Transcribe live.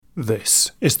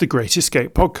This is the Great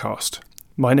Escape Podcast.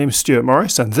 My name is Stuart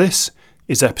Morris and this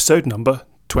is episode number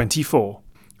 24.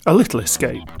 A little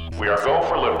escape. We are go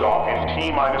for liftoff in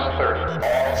T-minus 30.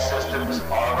 All systems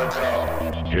are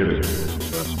go. Hit it.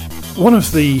 One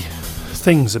of the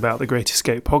things about the Great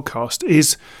Escape Podcast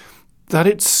is that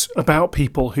it's about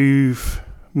people who've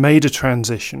made a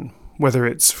transition, whether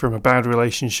it's from a bad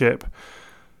relationship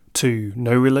to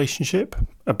no relationship,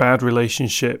 a bad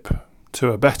relationship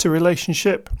to a better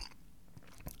relationship,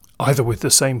 either with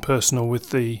the same person or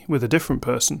with a different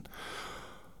person,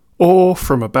 or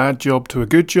from a bad job to a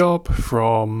good job,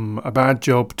 from a bad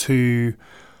job to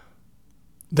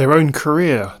their own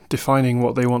career, defining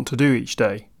what they want to do each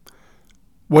day.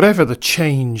 Whatever the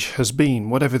change has been,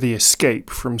 whatever the escape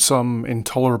from some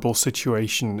intolerable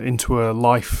situation into a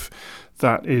life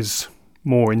that is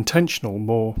more intentional,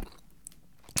 more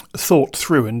thought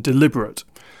through and deliberate,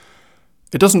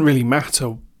 it doesn't really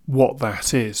matter what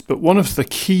that is, but one of the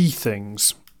key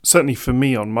things, certainly for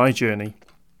me on my journey,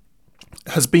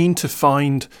 has been to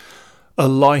find a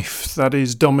life that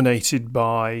is dominated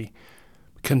by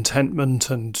contentment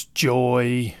and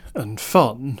joy and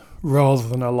fun, rather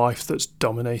than a life that's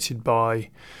dominated by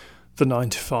the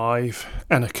 9 to 5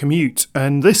 and a commute.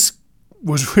 And this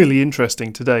was really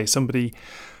interesting today. Somebody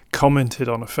commented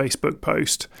on a Facebook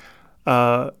post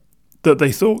that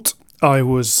they thought I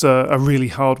was a really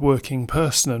hard-working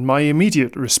person, and my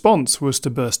immediate response was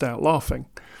to burst out laughing.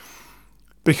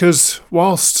 Because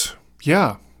whilst,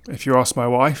 if you ask my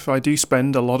wife, I do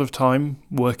spend a lot of time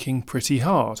working pretty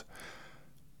hard,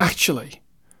 actually,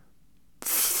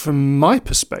 from my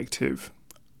perspective,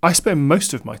 I spend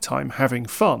most of my time having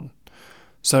fun.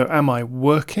 So am I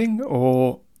working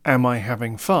or am I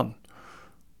having fun?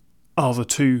 Are the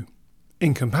two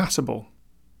incompatible?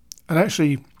 And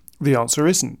actually, the answer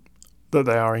isn't that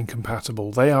they are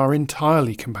incompatible. They are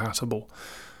entirely compatible.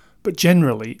 But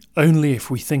generally, only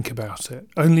if we think about it,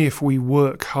 only if we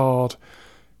work hard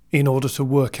in order to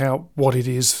work out what it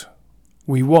is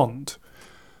we want.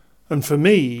 And for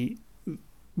me,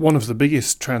 one of the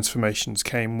biggest transformations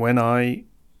came when I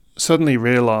suddenly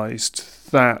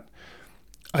realised that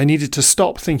I needed to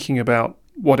stop thinking about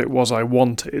what it was I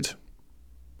wanted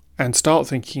and start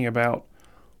thinking about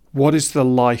what is the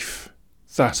life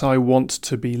that I want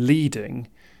to be leading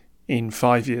in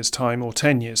 5 years' time or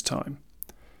 10 years' time.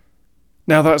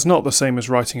 Now, that's not the same as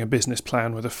writing a business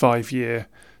plan with a 5-year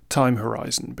time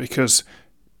horizon, because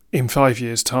in 5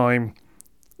 years' time,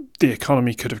 the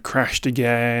economy could have crashed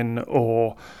again,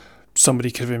 or somebody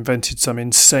could have invented some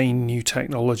insane new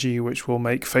technology which will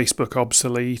make Facebook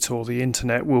obsolete, or the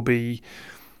internet will be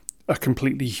a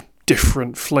completely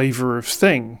different flavour of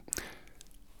thing.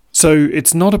 So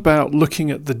it's not about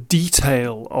looking at the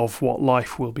detail of what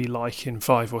life will be like in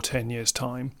 5 or 10 years'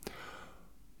 time,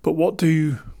 but what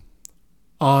do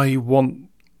I want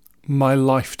my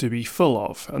life to be full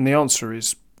of? And the answer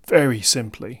is very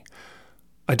simply,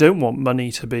 I don't want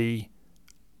money to be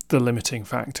the limiting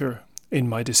factor in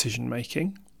my decision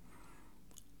making.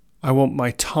 I want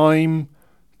my time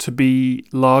to be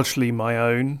largely my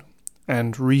own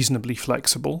and reasonably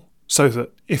flexible, so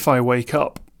that if I wake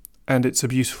up and it's a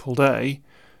beautiful day,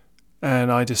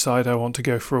 and I decide I want to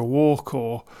go for a walk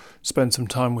or spend some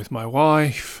time with my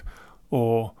wife,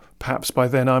 or perhaps by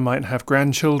then I might have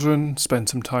grandchildren, spend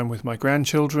some time with my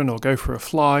grandchildren or go for a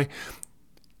fly,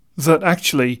 that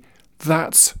actually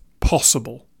that's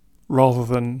possible, rather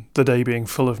than the day being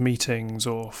full of meetings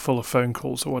or full of phone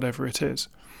calls or whatever it is.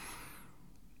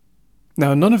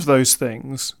 Now, none of those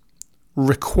things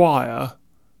require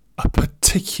a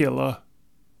particular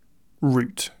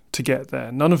route to get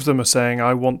there. None of them are saying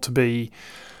I want to be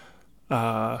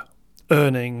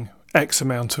earning X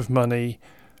amount of money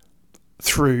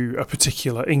through a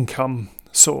particular income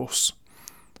source.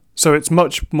 So it's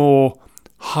much more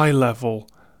high level,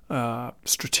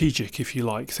 strategic, if you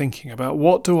like, thinking about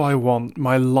what do I want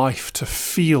my life to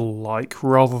feel like,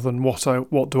 rather than what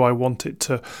do I want it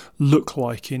to look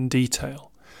like in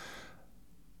detail.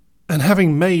 And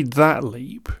having made that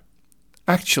leap,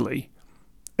 actually,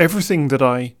 everything that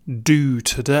I do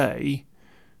today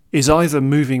is either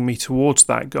moving me towards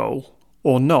that goal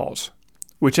or not,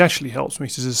 which actually helps me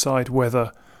to decide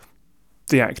whether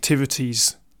the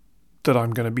activities that I'm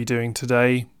going to be doing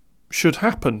today should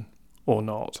happen or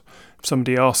not. If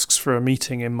somebody asks for a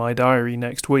meeting in my diary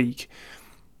next week,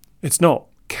 it's not,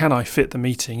 can I fit the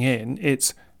meeting in?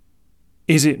 It's,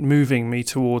 is it moving me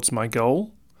towards my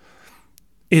goal?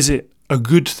 Is it a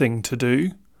good thing to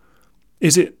do?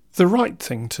 Is it the right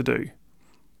thing to do?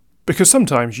 Because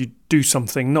sometimes you do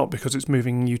something not because it's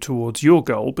moving you towards your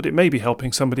goal, but it may be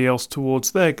helping somebody else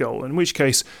towards their goal, in which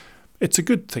case it's a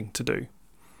good thing to do.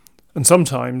 And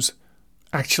sometimes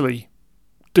actually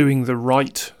doing the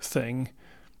right thing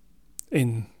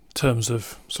in terms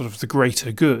of sort of the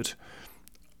greater good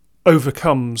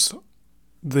overcomes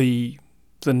the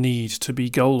need to be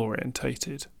goal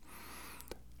orientated.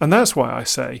 And that's why I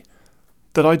say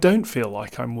that I don't feel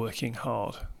like I'm working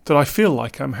hard, that I feel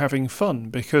like I'm having fun,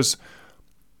 because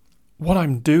what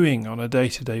I'm doing on a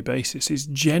day-to-day basis is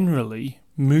generally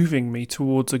moving me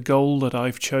towards a goal that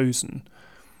I've chosen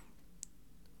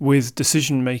with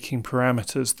decision-making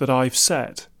parameters that I've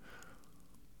set.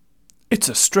 It's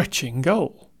a stretching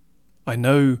goal. I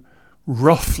know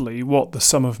roughly what the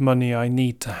sum of money I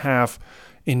need to have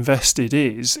invested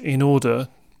is in order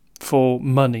for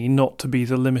money not to be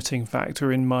the limiting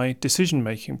factor in my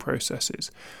decision-making processes.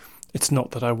 It's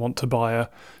not that I want to buy a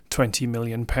 £20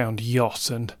 million yacht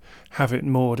and have it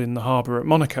moored in the harbour at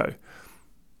Monaco.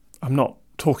 I'm not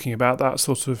talking about that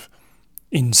sort of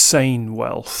insane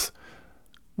wealth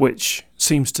which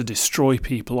seems to destroy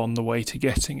people on the way to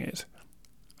getting it.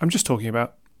 I'm just talking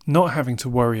about not having to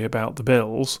worry about the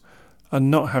bills and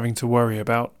not having to worry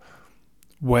about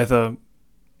whether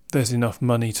there's enough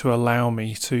money to allow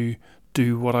me to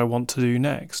do what I want to do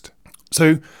next.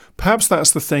 So perhaps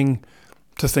that's the thing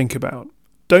to think about.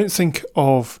 Don't think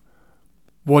of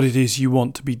what it is you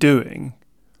want to be doing,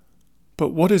 but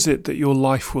what is it that your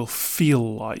life will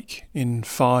feel like in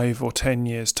 5 or 10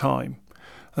 years' time?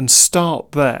 And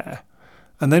start there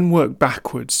and then work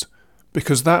backwards,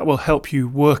 because that will help you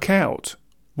work out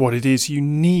what it is you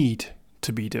need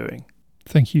to be doing.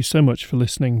 Thank you so much for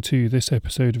listening to this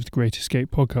episode of the Great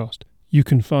Escape podcast. You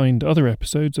can find other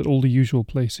episodes at all the usual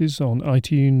places on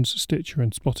iTunes, Stitcher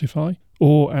and Spotify,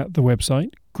 or at the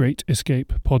website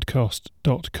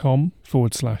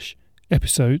greatescapepodcast.com/episodes.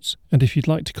 And if you'd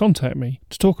like to contact me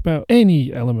to talk about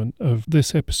any element of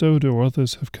this episode or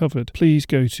others have covered, please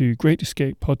go to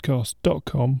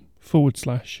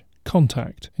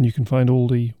greatescapepodcast.com/contact, and you can find all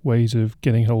the ways of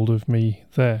getting hold of me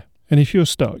there. And if you're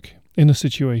stuck in a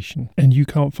situation and you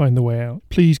can't find the way out,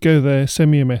 please go there, send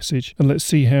me a message, and let's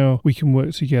see how we can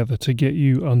work together to get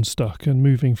you unstuck and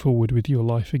moving forward with your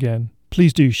life again.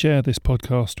 Please do share this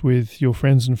podcast with your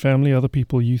friends and family, other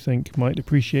people you think might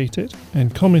appreciate it,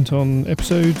 and comment on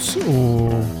episodes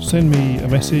or send me a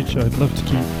message. I'd love to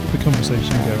keep the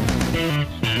conversation going.